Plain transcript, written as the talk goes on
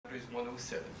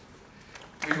107.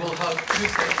 We will have two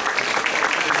sessions.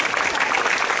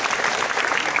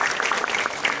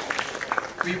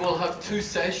 We will have two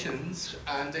sessions,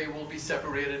 and they will be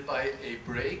separated by a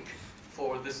break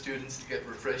for the students to get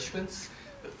refreshments.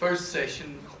 The first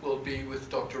session will be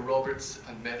with Dr. Roberts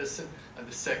and medicine, and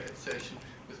the second session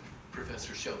with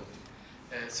Professor Sheldon.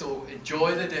 So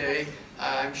enjoy the day.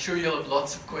 I'm sure you'll have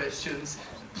lots of questions.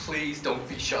 Please don't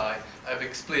be shy. I've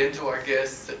explained to our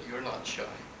guests that you're not shy.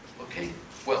 Okay?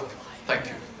 Welcome. Thank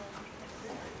you.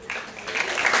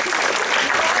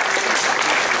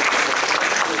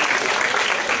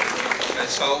 Okay,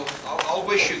 so I'll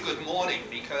wish you good morning,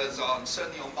 because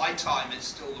certainly on my time it's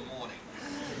still the morning.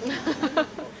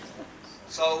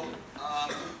 So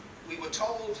we were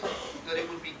told that it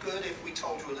would be good if we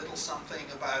told you a little something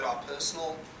about our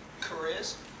personal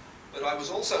careers, but I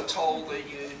was also told that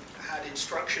you had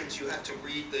instructions, you had to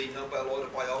read the Nobel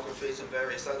autobiographies and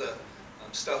various other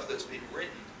stuff that's been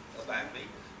written about me.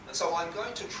 And so I'm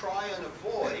going to try and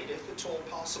avoid, if at all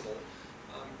possible,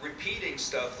 repeating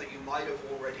stuff that you might have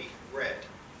already read.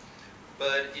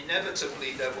 But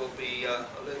inevitably there will be a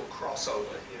little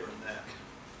crossover here and there.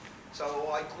 So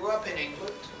I grew up in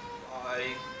England.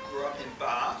 I grew up in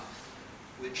Bath,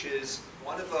 which is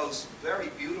one of those very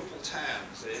beautiful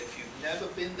towns. If you've never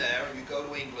been there and you go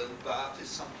to England, Bath is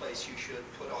someplace you should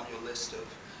put on your list of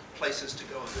places to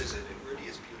go and visit. It really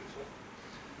is beautiful.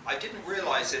 I didn't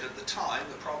realize it at the time.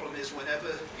 The problem is whenever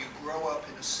you grow up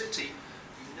in a city,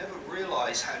 you never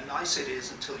realize how nice it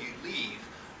is until you leave,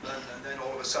 and then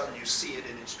all of a sudden you see it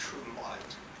in its true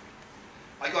light.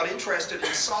 I got interested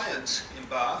in science in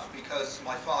Bath because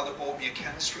my father bought me a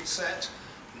chemistry set,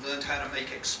 learned how to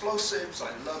make explosives.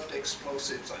 I loved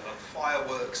explosives, I loved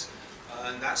fireworks,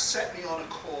 and that set me on a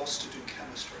course to do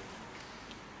chemistry.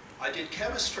 I did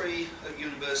chemistry at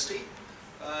university,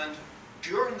 and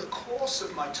during the course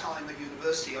of my time at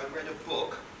university I read a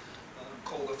book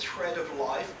called The Thread of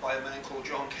Life by a man called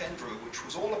John Kendrew, which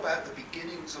was all about the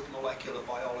beginnings of molecular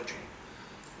biology.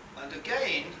 And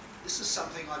again, this is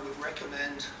something I would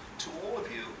recommend to all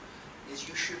of you, is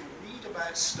you should read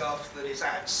about stuff that is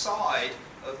outside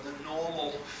of the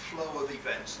normal flow of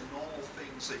events, the normal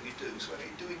things that you do. So if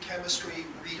you're doing chemistry,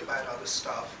 read about other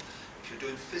stuff. If you're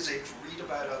doing physics, read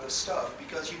about other stuff,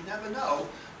 because you never know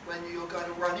when you're going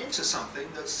to run into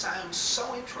something that sounds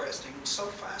so interesting and so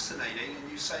fascinating,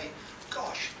 and you say,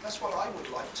 gosh, that's what I would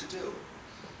like to do.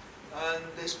 And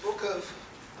this book of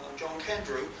John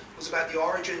Kendrew was about the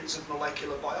origins of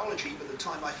molecular biology. By the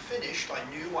time I finished, I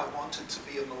knew I wanted to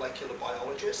be a molecular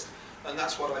biologist, and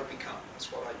that's what I've become.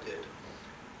 That's what I did.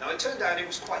 Now, it turned out it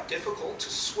was quite difficult to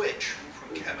switch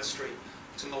from chemistry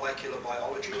to molecular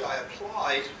biology. I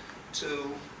applied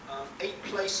to 8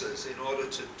 places in order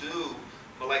to do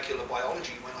molecular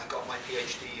biology when I got my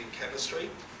PhD in chemistry.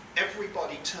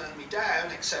 Everybody turned me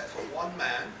down except for one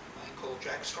man, a man called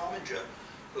Jack Strominger,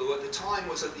 who at the time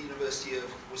was at the University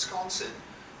of Wisconsin,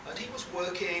 and he was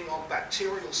working on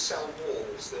bacterial cell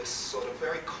walls, this sort of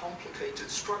very complicated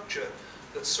structure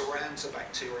that surrounds a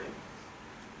bacterium.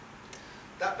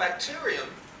 That bacterium,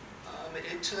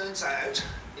 it turns out,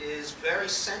 is very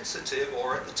sensitive,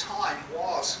 or at the time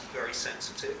was very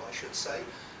sensitive, I should say,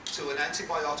 to an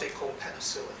antibiotic called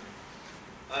penicillin.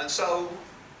 And so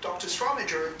Dr.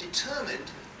 Strominger determined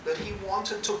that he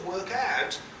wanted to work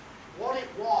out what it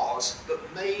was that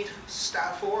made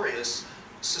Staph aureus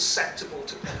susceptible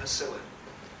to penicillin.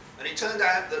 And it turned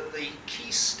out that the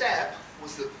key step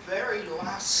was the very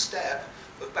last step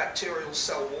of bacterial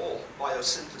cell wall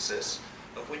biosynthesis,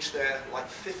 of which there are like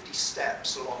 50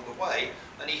 steps along the way,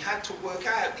 and he had to work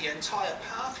out the entire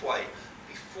pathway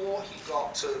before he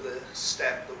got to the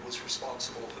step that was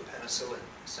responsible for penicillin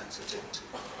sensitivity.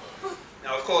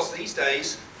 Now, of course, these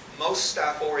days, most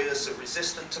Staph aureus are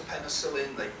resistant to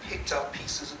penicillin. They picked up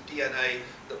pieces of DNA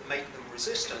that make them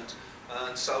resistant,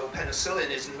 and so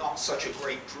penicillin is not such a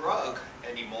great drug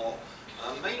anymore,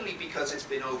 mainly because it's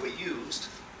been overused,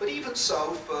 but even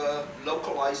so, for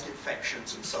localized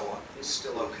infections and so on, it's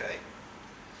still okay.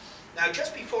 Now,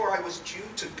 just before I was due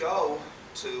to go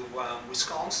to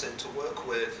Wisconsin to work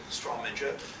with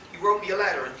Strominger, he wrote me a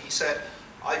letter and he said,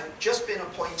 I've just been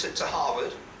appointed to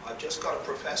Harvard. I've just got a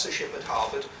professorship at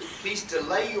Harvard. Please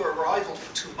delay your arrival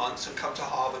for 2 months and come to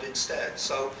Harvard instead.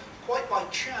 So quite by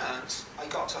chance, I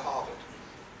got to Harvard.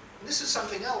 And this is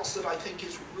something else that I think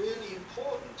is really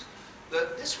important,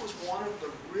 that this was one of the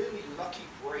really lucky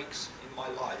breaks in my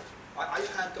life.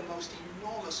 I've had the most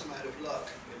enormous amount of luck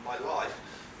in my life,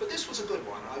 but this was a good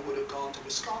one. I would have gone to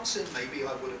Wisconsin, maybe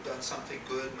I would have done something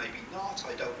good, maybe not,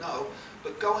 I don't know.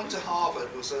 But going to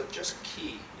Harvard was just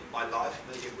key in my life,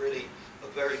 made it really a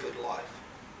very good life.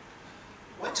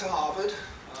 went to Harvard.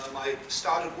 I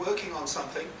started working on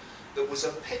something that was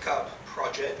a pickup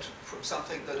project from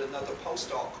something that another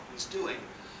postdoc was doing.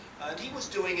 And he was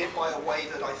doing it by a way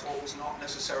that I thought was not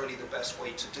necessarily the best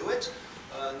way to do it.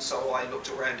 And so I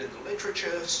looked around in the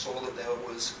literature, saw that there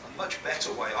was a much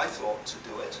better way, I thought, to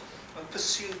do it, and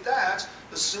pursued that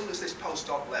as soon as this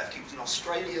postdoc left. He was an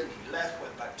Australian, he left,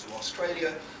 went back to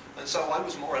Australia, and so I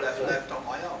was more or less left on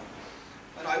my own.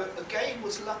 And I, again,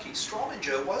 was lucky.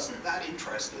 Strominger wasn't that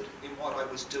interested in what I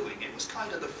was doing. It was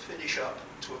kind of the finish up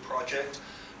to a project.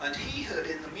 And he had,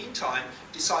 in the meantime,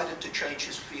 decided to change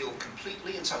his field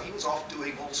completely, and so he was off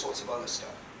doing all sorts of other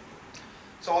stuff.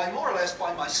 So I more or less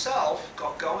by myself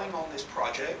got going on this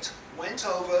project, went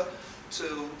over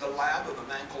to the lab of a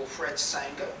man called Fred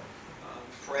Sanger.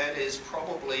 Fred is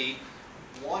probably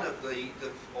one of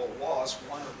or was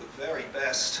one of the very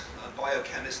best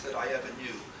biochemists that I ever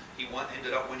knew. He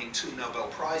ended up winning 2 Nobel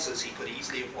Prizes. He could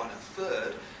easily have won a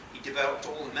 3rd. He developed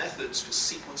all the methods for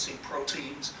sequencing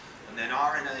proteins, and then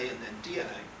RNA, and then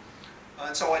DNA.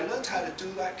 And so I learned how to do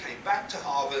that, came back to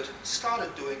Harvard,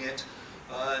 started doing it,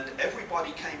 and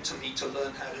everybody came to me to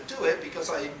learn how to do it because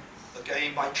I,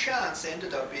 again, by chance,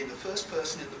 ended up being the first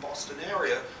person in the Boston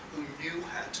area who knew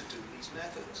how to do these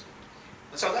methods.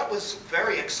 And so that was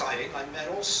very exciting. I met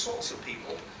all sorts of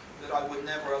people that I would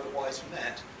never otherwise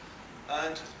met.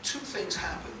 And 2 things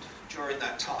happened during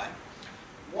that time.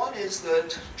 One is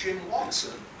that Jim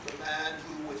Watson, the man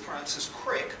who, with Francis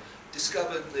Crick,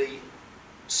 discovered the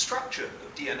structure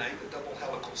of DNA, the double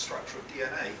helical structure of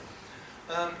DNA,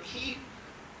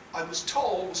 I was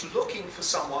told, was looking for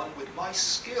someone with my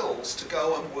skills to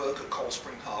go and work at Cold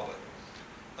Spring Harbor.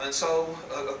 And so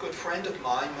a good friend of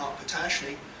mine, Mark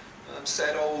Potashny,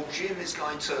 said, oh, Jim is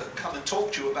going to come and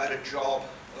talk to you about a job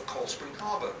at Cold Spring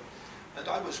Harbor. And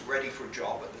I was ready for a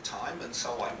job at the time, and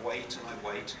so I wait and I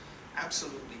wait.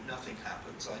 Absolutely nothing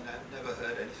happens. I never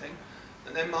heard anything.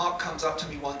 And then Mark comes up to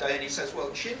me one day and he says,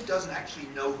 well, Jim doesn't actually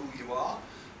know who you are.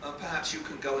 Perhaps you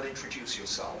can go and introduce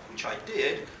yourself, which I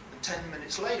did. And 10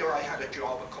 minutes later, I had a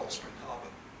job at Cold Spring Harbor.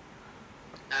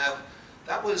 Now,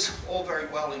 that was all very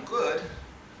well and good,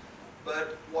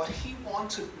 but what he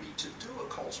wanted me to do at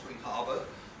Cold Spring Harbor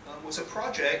was a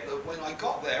project that when I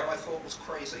got there, I thought was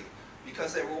crazy,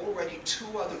 because there were already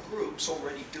 2 other groups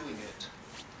already doing it.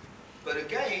 But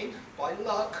again, by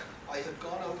luck, I had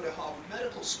gone over to Harvard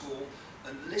Medical School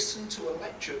and listened to a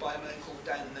lecture by a man called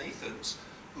Dan Nathans,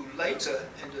 who later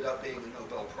ended up being a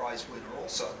Nobel Prize winner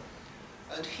also.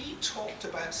 And he talked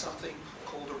about something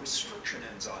called a restriction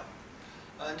enzyme.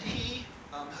 And he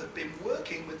had been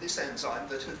working with this enzyme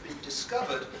that had been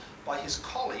discovered by his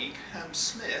colleague, Ham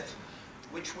Smith,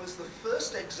 which was the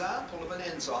first example of an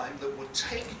enzyme that would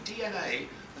take DNA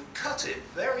and cut it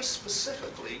very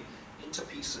specifically into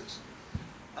pieces.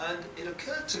 And it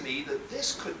occurred to me that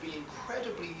this could be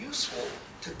incredibly useful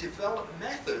to develop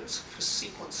methods for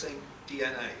sequencing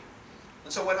DNA.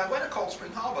 And so when I went to Cold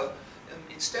Spring Harbor,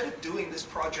 instead of doing this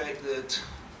project that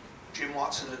Jim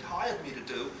Watson had hired me to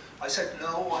do, I said,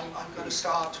 no, I'm going to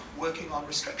start working on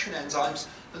restriction enzymes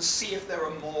and see if there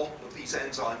are more of these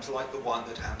enzymes like the one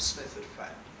that Ham Smith had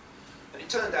found. And it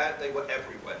turned out they were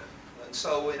everywhere. And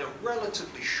so in a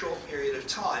relatively short period of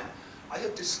time, I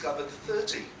had discovered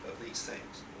 30 of these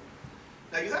things.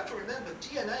 Now you have to remember,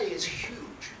 DNA is huge.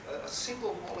 A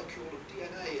single molecule of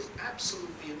DNA is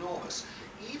absolutely enormous.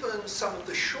 Even some of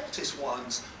the shortest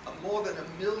ones are more than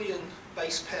 1 million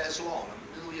base pairs long,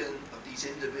 1 million of these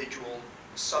individual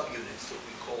subunits that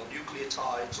we call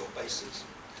nucleotides or bases.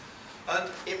 And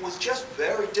it was just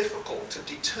very difficult to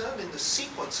determine the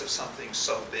sequence of something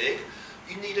so big.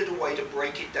 You needed a way to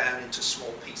break it down into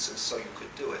small pieces so you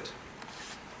could do it.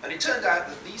 And it turned out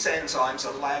that these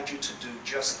enzymes allowed you to do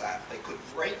just that. They could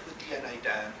break the DNA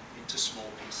down into small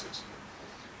pieces.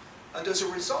 And as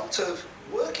a result of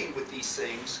working with these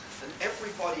things and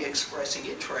everybody expressing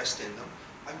interest in them,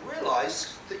 I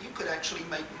realized that you could actually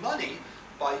make money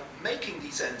by making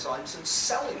these enzymes and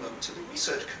selling them to the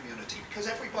research community, because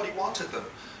everybody wanted them.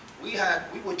 We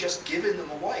were just giving them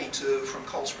away from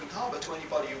Cold Spring Harbor to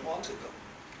anybody who wanted them.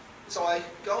 So I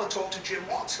go and talk to Jim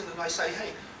Watson and I say, hey,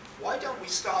 why don't we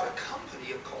start a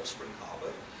company at Cold Spring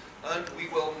Harbor, and we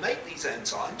will make these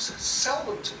enzymes, sell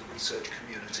them to the research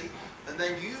community, and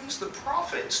then use the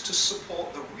profits to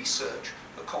support the research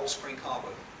at Cold Spring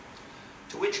Harbor.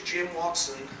 To which Jim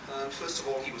Watson, first of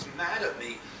all, he was mad at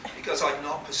me because I'd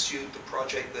not pursued the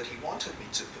project that he wanted me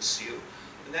to pursue.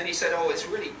 And then he said, oh, it's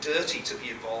really dirty to be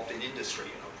involved in industry.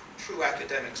 You know, true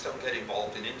academics don't get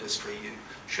involved in industry. You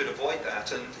should avoid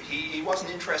that. And he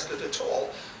wasn't interested at all.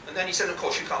 And then he said, of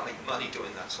course, you can't make money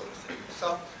doing that sort of thing.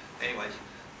 So anyway,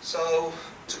 so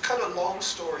to cut a long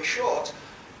story short,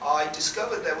 I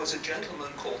discovered there was a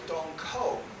gentleman called Don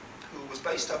Coe, who was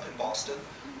based up in Boston,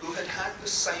 who had had the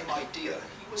same idea.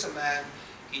 He was a man,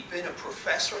 he'd been a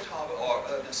professor at Harvard, or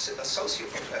an associate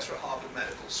professor at Harvard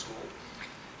Medical School.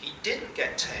 He didn't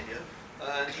get tenure,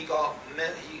 and he got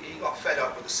fed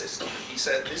up with the system. He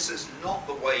said, this is not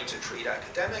the way to treat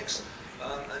academics,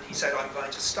 and he said, I'm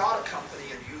going to start a company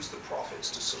and use the profits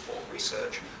to support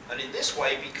research, and in this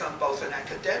way become both an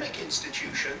academic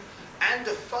institution and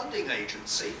a funding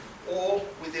agency, all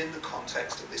within the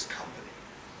context of this company.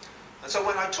 And so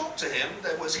when I talked to him,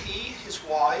 there was he, his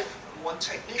wife, and one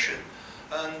technician,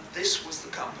 and this was the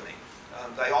company.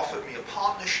 They offered me a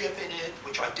partnership in it,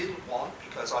 which I didn't want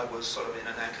because I was sort of in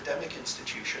an academic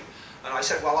institution. And I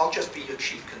said, well, I'll just be your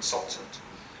chief consultant.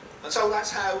 And so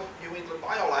that's how New England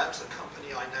Biolabs, the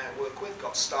company I now work with,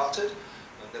 got started.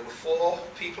 There were 4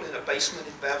 people in a basement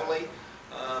in Beverly.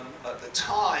 At the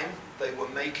time, they were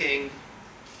making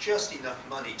just enough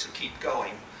money to keep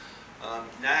going.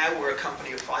 Now we're a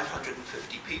company of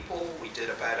 550 people. We did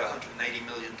about $180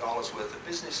 million worth of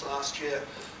business last year.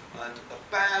 And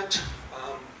about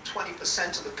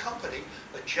 20% of the company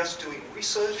are just doing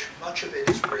research. Much of it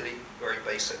is really very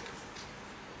basic.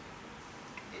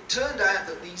 It turned out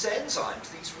that these enzymes,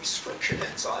 these restriction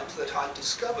enzymes that I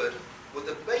discovered, were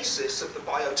the basis of the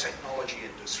biotechnology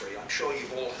industry. I'm sure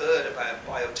you've all heard about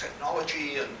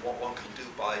biotechnology and what one can do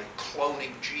by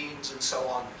cloning genes and so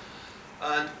on.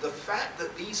 And the fact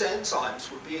that these enzymes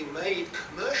were being made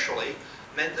commercially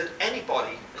meant that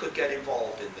anybody could get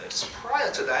involved in this. Prior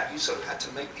to that, you sort of had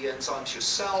to make the enzymes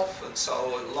yourself, and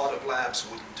so a lot of labs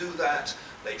wouldn't do that.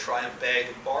 They try and beg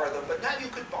and borrow them, but now you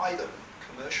could buy them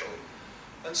commercially.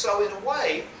 And so in a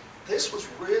way, this was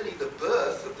really the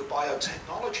birth of the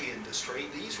biotechnology industry.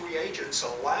 These reagents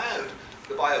allowed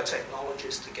the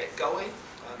biotechnologists to get going.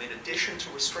 In addition to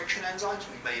restriction enzymes,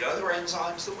 we made other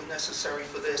enzymes that were necessary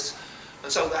for this,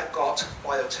 and so that got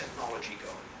biotechnology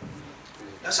going.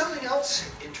 Now something else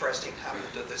interesting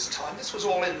happened at this time. This was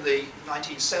all in the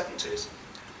 1970s.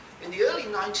 In the early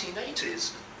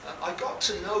 1980s, I got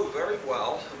to know very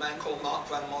well a man called Mark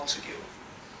Van Montague.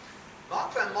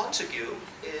 Mark Van Montague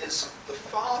is the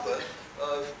father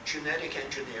of genetic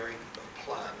engineering of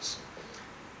plants.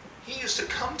 He used to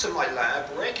come to my lab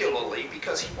regularly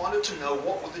because he wanted to know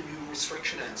what were the new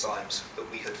restriction enzymes that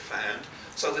we had found,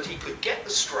 so that he could get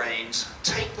the strains,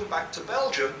 take them back to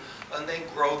Belgium, and then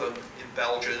grow them in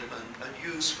Belgium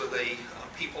and use for the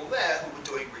people there who were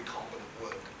doing recombinant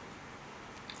work.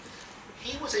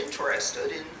 He was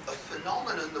interested in a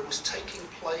phenomenon that was taking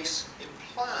place in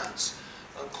plants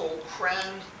called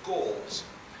crown galls.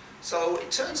 So it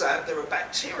turns out there are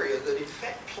bacteria that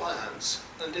infect plants,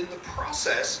 and in the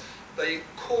process they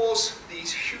cause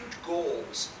these huge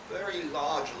galls, very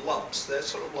large lumps. They're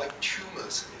sort of like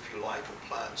tumors, if you like, of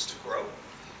plants to grow.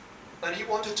 And he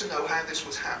wanted to know how this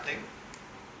was happening.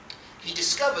 He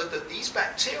discovered that these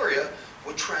bacteria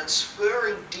were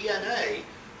transferring DNA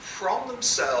from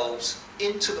themselves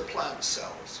into the plant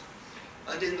cells.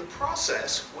 And in the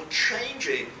process were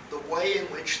changing the way in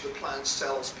which the plant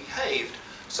cells behaved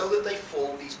so that they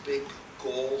formed these big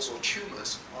galls or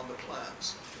tumors on the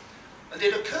plants. And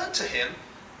it occurred to him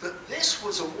that this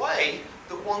was a way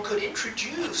that one could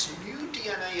introduce new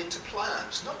DNA into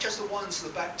plants, not just the ones the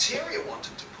bacteria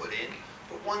wanted to put in,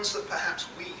 but ones that perhaps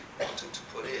we wanted to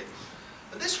put in.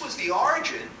 And this was the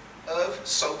origin of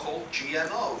so-called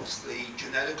GMOs, the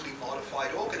genetically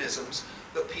modified organisms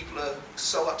that people are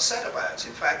so upset about.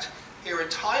 In fact, here in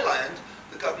Thailand,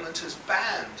 the government has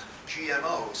banned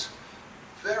GMOs.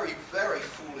 Very, very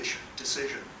foolish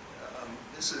decision.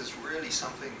 This is really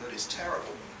something that is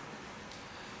terrible.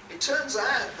 It turns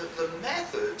out that the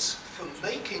methods for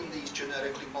making these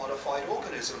genetically modified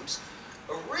organisms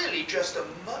are really just a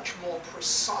much more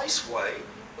precise way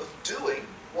of doing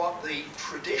what the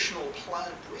traditional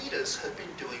plant breeders had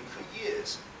been doing for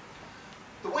years.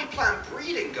 The way plant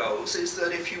breeding goes is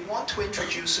that if you want to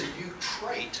introduce a new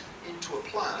trait into a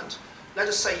plant, let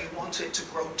us say you want it to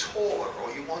grow taller,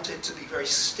 or you want it to be very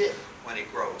stiff when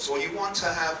it grows, or you want to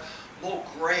have more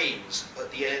grains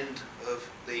at the end of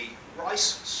the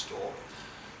rice stalk.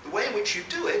 The way in which you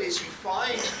do it is you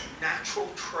find natural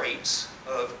traits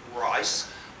of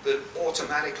rice that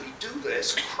automatically do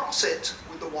this, cross it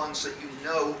with the ones that you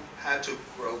know how to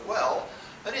grow well,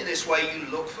 and in this way you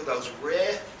look for those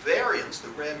rare variants, the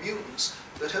rare mutants,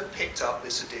 that have picked up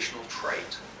this additional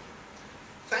trait.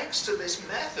 Thanks to this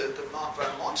method that Mark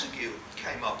Van Montague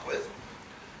came up with,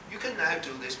 you can now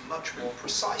do this much more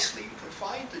precisely. You can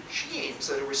find the genes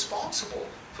that are responsible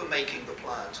for making the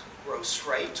plant grow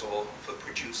straight or for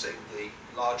producing the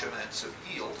large amounts of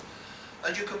yield.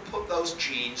 and you can put those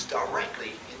genes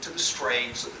directly into the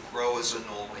strains that the growers are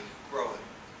normally growing.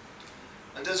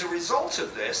 And as a result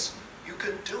of this, you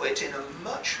can do it in a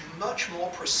much, much more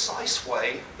precise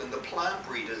way than the plant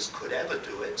breeders could ever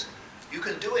do it. You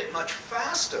can do it much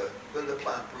faster than the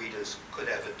plant breeders could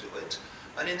ever do it.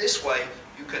 And in this way,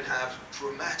 you can have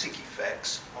dramatic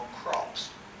effects on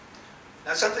crops.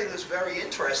 Now, something that's very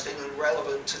interesting and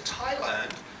relevant to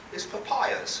Thailand is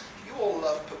papayas. You all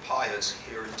love papayas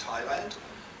here in Thailand,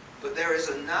 but there is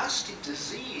a nasty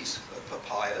disease of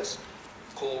papayas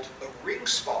called a ring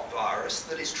spot virus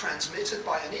that is transmitted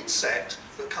by an insect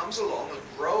that comes along and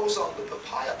grows on the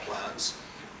papaya plants.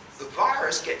 The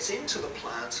virus gets into the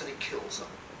plants and it kills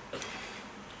them.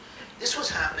 This was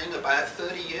happening about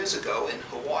 30 years ago in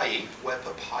Hawaii, where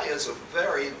papayas are a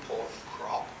very important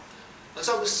crop. And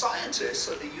so the scientists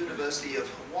at the University of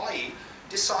Hawaii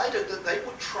decided that they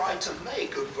would try to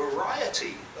make a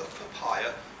variety of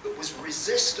papaya that was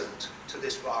resistant to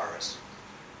this virus.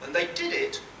 And they did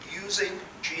it using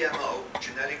GMO,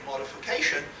 genetic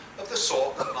modification, of the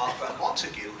sort that Mark van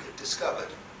Montague had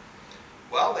discovered.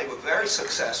 Well, they were very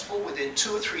successful. Within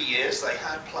 2 or 3 years, they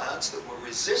had plants that were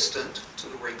resistant to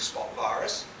the ring spot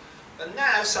virus. And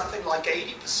now, something like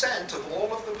 80% of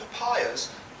all of the papayas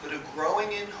that are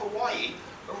growing in Hawaii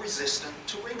are resistant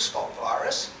to ring spot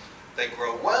virus. They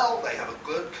grow well, they have a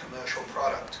good commercial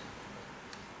product.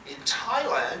 In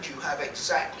Thailand, you have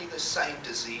exactly the same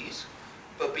disease,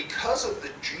 but because of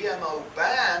the GMO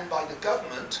ban by the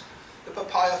government, the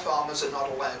papaya farmers are not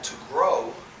allowed to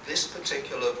grow this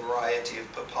particular variety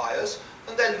of papayas,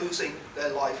 and they're losing their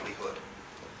livelihood.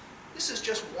 This is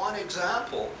just one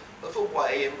example of a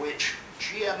way in which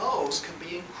GMOs can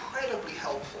be incredibly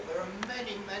helpful. There are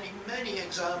many, many, many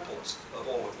examples of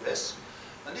all of this.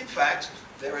 And in fact,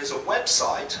 there is a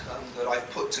website that I've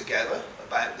put together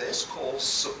about this called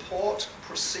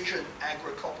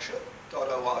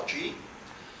supportprecisionagriculture.org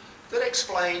that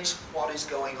explains what is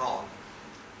going on.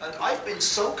 And I've been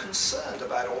so concerned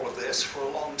about all of this for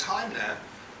a long time now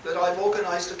that I've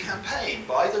organized a campaign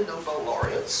by the Nobel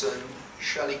Laureates, and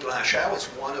Shelley Glashow is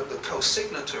one of the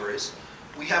co-signatories.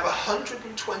 We have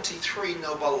 123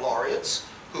 Nobel Laureates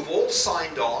who've all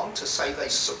signed on to say they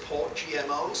support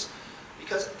GMOs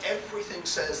because everything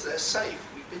says they're safe.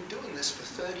 We've been doing this for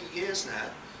 30 years now.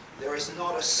 There is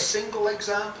not a single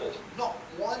example, not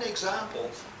one example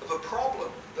of a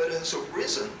problem that has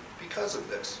arisen because of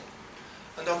this.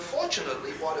 And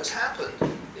unfortunately, what has happened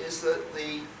is that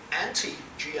the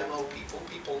anti-GMO people,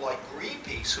 people like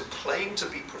Greenpeace, who claim to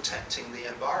be protecting the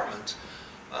environment,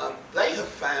 they have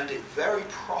found it very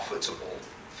profitable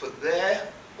for their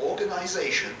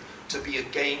organization to be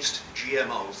against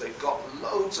GMOs. They've got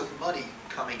loads of money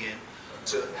coming in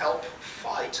to help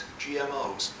fight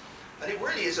GMOs. And it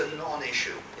really is a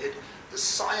non-issue. The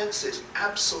science is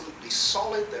absolutely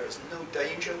solid. There is no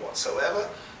danger whatsoever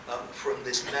from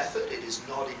this method. It is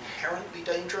not inherently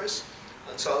dangerous.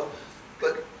 And so,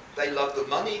 but they love the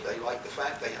money. They like the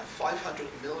fact they have 500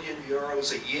 million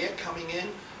euros a year coming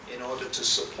in order to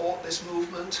support this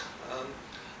movement.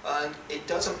 And it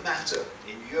doesn't matter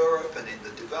in Europe and in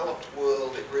the developed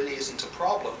world, it really isn't a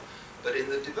problem. But in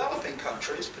the developing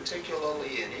countries,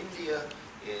 particularly in India,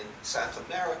 in South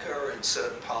America, in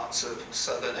certain parts of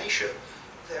Southern Asia,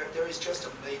 there is just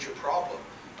a major problem.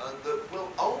 And that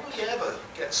will only ever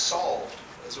get solved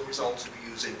as a result of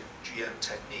using GM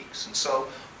techniques. And so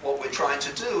what we're trying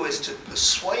to do is to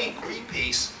persuade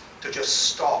Greenpeace to just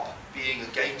stop being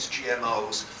against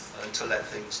GMOs and to let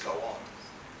things go on.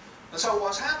 And so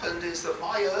what's happened is that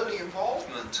my early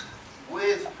involvement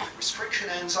with restriction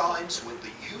enzymes, with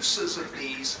the uses of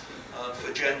these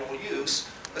for general use,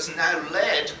 has now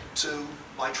led to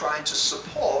my trying to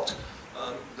support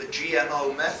the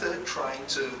GMO method, trying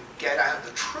to get out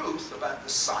the truth about the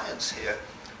science here.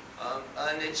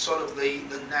 And it's sort of the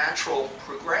natural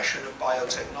progression of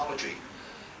biotechnology.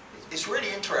 It's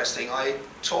really interesting. I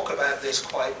talk about this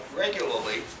quite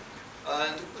regularly,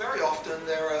 and very often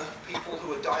there are people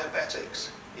who are diabetics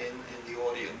in the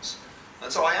audience.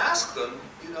 And so I ask them,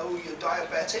 you know, you're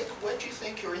diabetic, where do you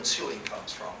think your insulin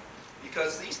comes from?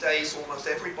 Because these days almost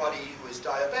everybody who is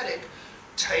diabetic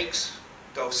takes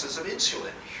doses of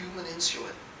insulin, human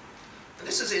insulin. And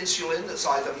this is insulin that's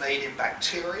either made in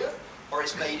bacteria or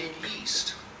it's made in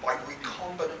yeast by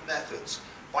recombinant methods,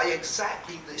 by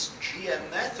exactly this GM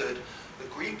method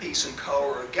that Greenpeace and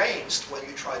co are against when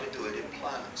you try to do it in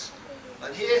plants.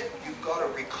 And here you've got a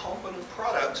recombinant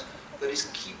product that is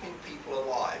keeping people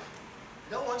alive.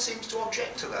 No one seems to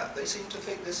object to that. They seem to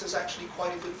think this is actually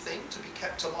quite a good thing to be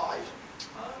kept alive.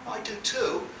 I do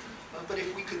too, but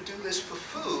if we could do this for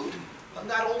food, And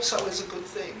that also is a good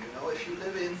thing. You know, if you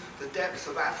live in the depth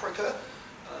of Africa,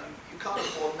 you can't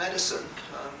afford medicine,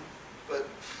 but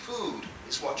food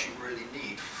is what you really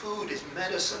need. Food is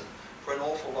medicine for an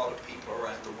awful lot of people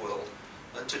around the world.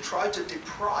 And to try to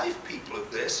deprive people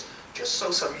of this, just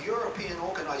so some European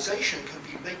organization can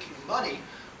be making money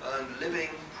and living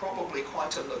probably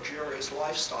quite a luxurious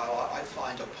lifestyle, I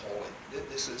find appalling.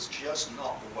 This is just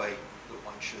not the way that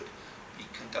one should be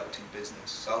conducting business.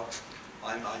 So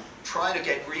I'm trying to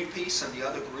get Greenpeace and the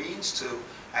other Greens to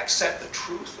accept the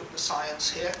truth of the science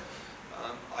here.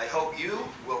 I hope you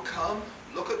will come,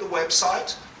 look at the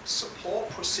website,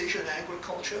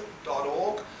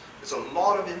 supportprecisionagriculture.org. There's a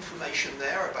lot of information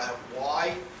there about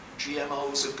why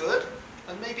GMOs are good,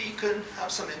 and maybe you can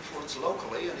have some influence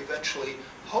locally, and eventually,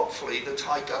 hopefully, the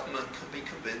Thai government can be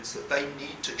convinced that they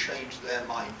need to change their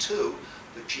mind too,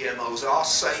 that GMOs are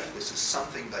safe, this is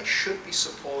something they should be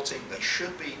supporting, they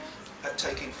should be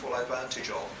taking full advantage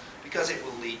of, because it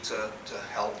will lead to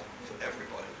help for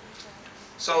everybody.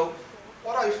 So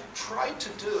what I've tried to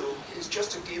do is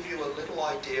just to give you a little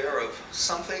idea of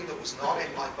something that was not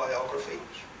in my biography,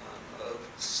 of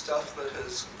stuff that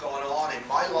has gone on in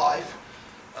my life,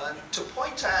 and to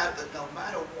point out that no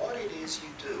matter what it is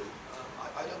you do,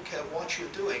 I don't care what you're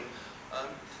doing,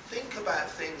 think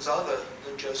about things other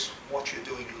than just what you're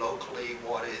doing locally,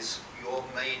 what is your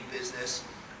main business.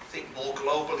 Think more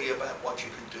globally about what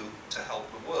you can do to help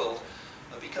the world,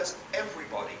 because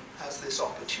everybody has this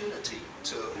opportunity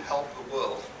to help the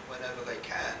world whenever they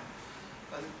can.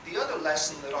 And the other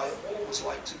lesson that I always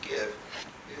like to give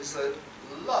is that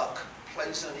luck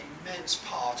plays an immense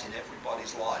part in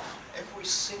everybody's life. Every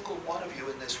single one of you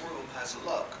in this room has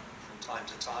luck from time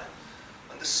to time.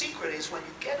 And the secret is when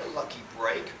you get a lucky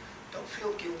break, don't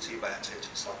feel guilty about it.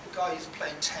 It's like the guy who's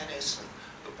playing tennis and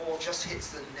the ball just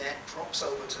hits the net, drops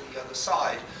over to the other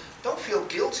side. Don't feel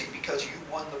guilty because you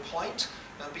won the point,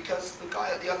 because the guy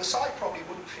at the other side probably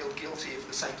wouldn't feel guilty if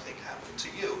the same thing happened to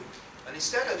you. And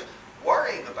instead of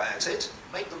worrying about it,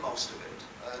 make the most of it.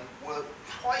 And work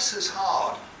twice as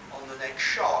hard on the next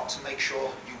shot to make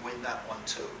sure you win that one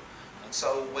too. And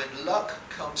so when luck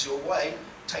comes your way,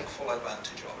 take full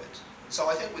advantage of it. And so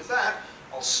I think with that,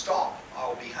 I'll stop.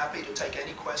 I'll be happy to take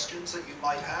any questions that you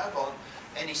might have on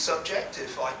any subject.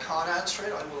 If I can't answer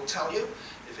it, I will tell you.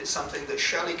 If it's something that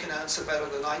Shelley can answer better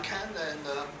than I can, then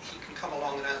he can come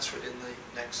along and answer it in the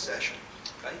next session.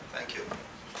 Okay, thank you.